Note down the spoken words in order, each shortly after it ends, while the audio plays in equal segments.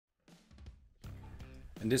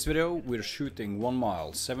In this video we're shooting 1 mile,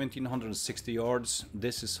 1760 yards.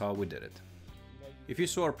 This is how we did it. If you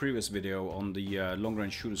saw our previous video on the long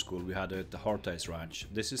range shooter school we had at the Harteis ranch,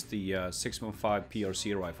 this is the 615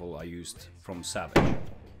 PRC rifle I used from Savage.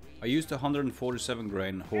 I used a 147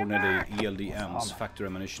 grain Hornady ELD EMS factory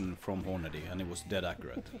ammunition from Hornady and it was dead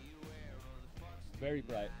accurate. Very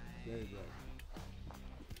bright, very bright.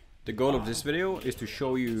 The goal of this video is to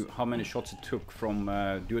show you how many shots it took from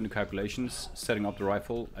doing the calculations, setting up the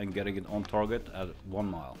rifle and getting it on target at 1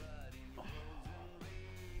 mile.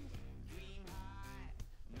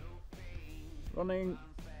 Running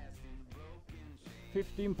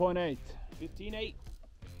 15.8. 15.8.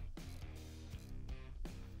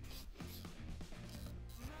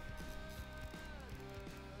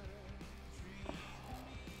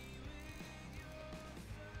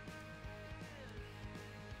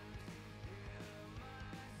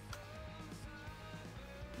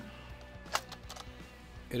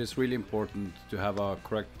 It is really important to have a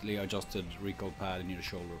correctly adjusted recoil pad in your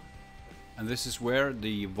shoulder. And this is where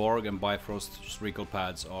the Warg and Bifrost recoil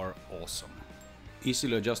pads are awesome.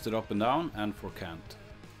 Easily adjusted up and down and for cant.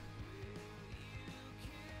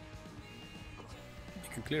 You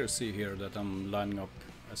can clearly see here that I'm lining up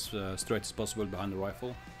as straight as possible behind the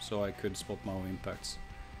rifle, so I could spot my own impacts.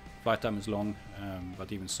 Flight time is long,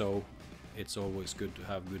 but even so, it's always good to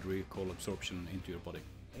have good recoil absorption into your body.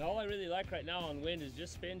 And all I really like right now on wind is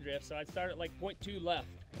just spin drift, so I'd start at like 0.2 left.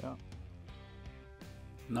 Yeah.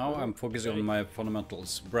 Now I'm focusing on my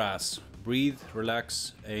fundamentals. Brass. Breathe,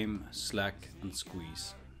 relax, aim, slack and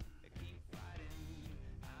squeeze.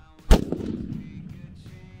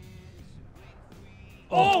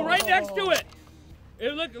 Oh, right next to it!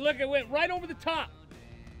 Look, it went right over the top.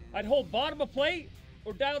 I'd hold bottom of plate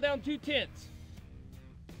or dial down 2 tenths.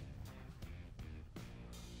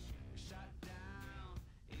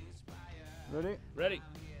 Ready? Ready.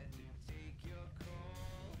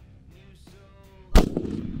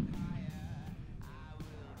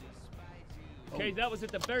 Okay, that was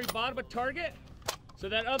at the very bottom of target. So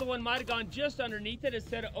that other one might have gone just underneath it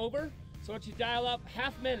instead of over. So once you dial up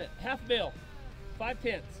half mil, 5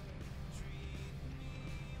 tenths.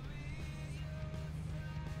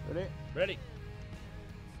 Ready? Ready.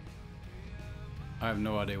 I have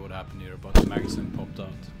no idea what happened here, but the magazine popped out.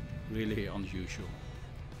 Really unusual.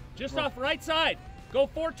 Just off right side. Go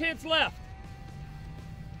 4 tenths left.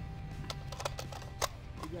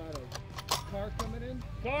 We got a car coming in.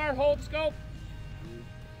 Car, hold scope.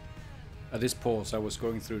 At this pause I was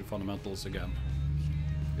going through the fundamentals again.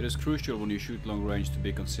 It is crucial when you shoot long range to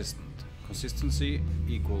be consistent. Consistency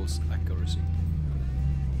equals accuracy.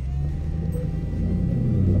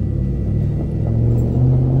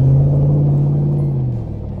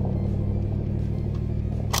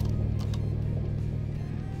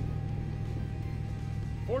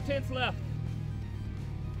 Left.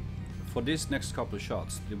 For this next couple of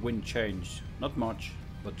shots, the wind changed, not much,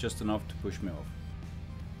 but just enough to push me off.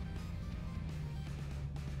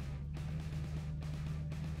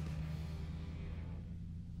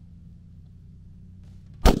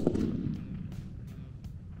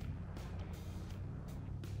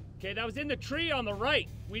 Okay, that was in the tree on the right.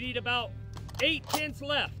 We need about 8 tenths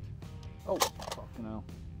left. Oh, fucking hell.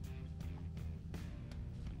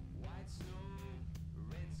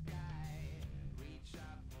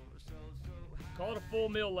 Call it a full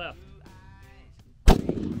mil left.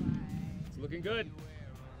 It's looking good.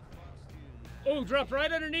 Oh, dropped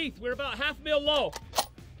right underneath. We're about half mil low.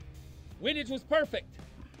 Windage was perfect.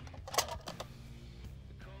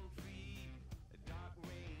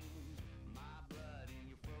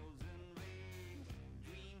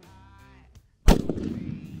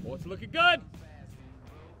 Oh, it's looking good.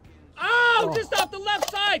 Oh, just off the left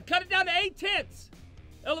side. Cut it down to 8 tenths.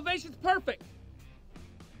 Elevation's perfect.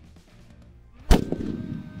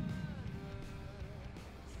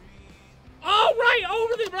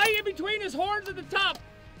 Right in between his horns at the top.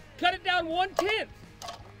 Cut it down 1 tenth.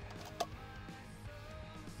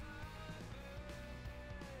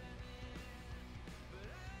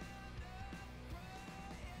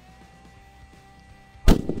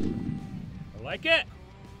 I like it.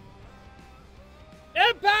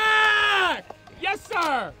 Impact! Yes,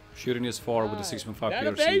 sir. Shooting this far with the 615 That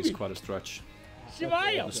a PRC is baby. quite a stretch.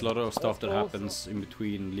 Shivaya. There's a lot of stuff that happens in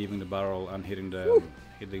between leaving the barrel and hitting the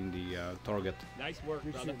target. Nice work,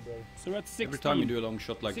 brother. So that's 16. Every time you do a long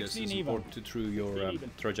shot like this, 16 it's even. important to true your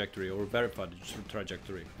trajectory or verify the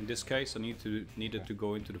trajectory. In this case, I needed to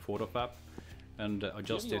go into the photo app and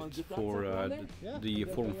adjust it for the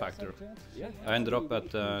form factor. I ended up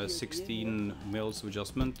at 16 mils of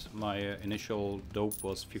adjustment. My initial dope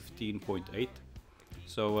was 15.8.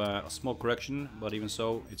 So a small correction, but even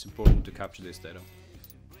so, it's important to capture this data.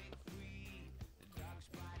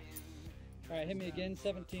 All right, hit me again.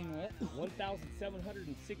 17 what?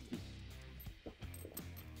 1,760.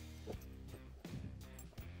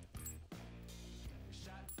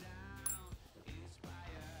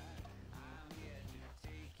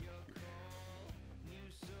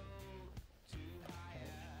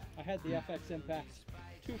 I had the FX Impact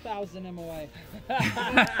 2000 MOA.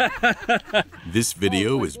 This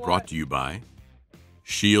video is brought to you by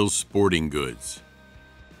Shields Sporting Goods,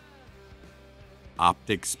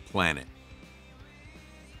 Optics Planet,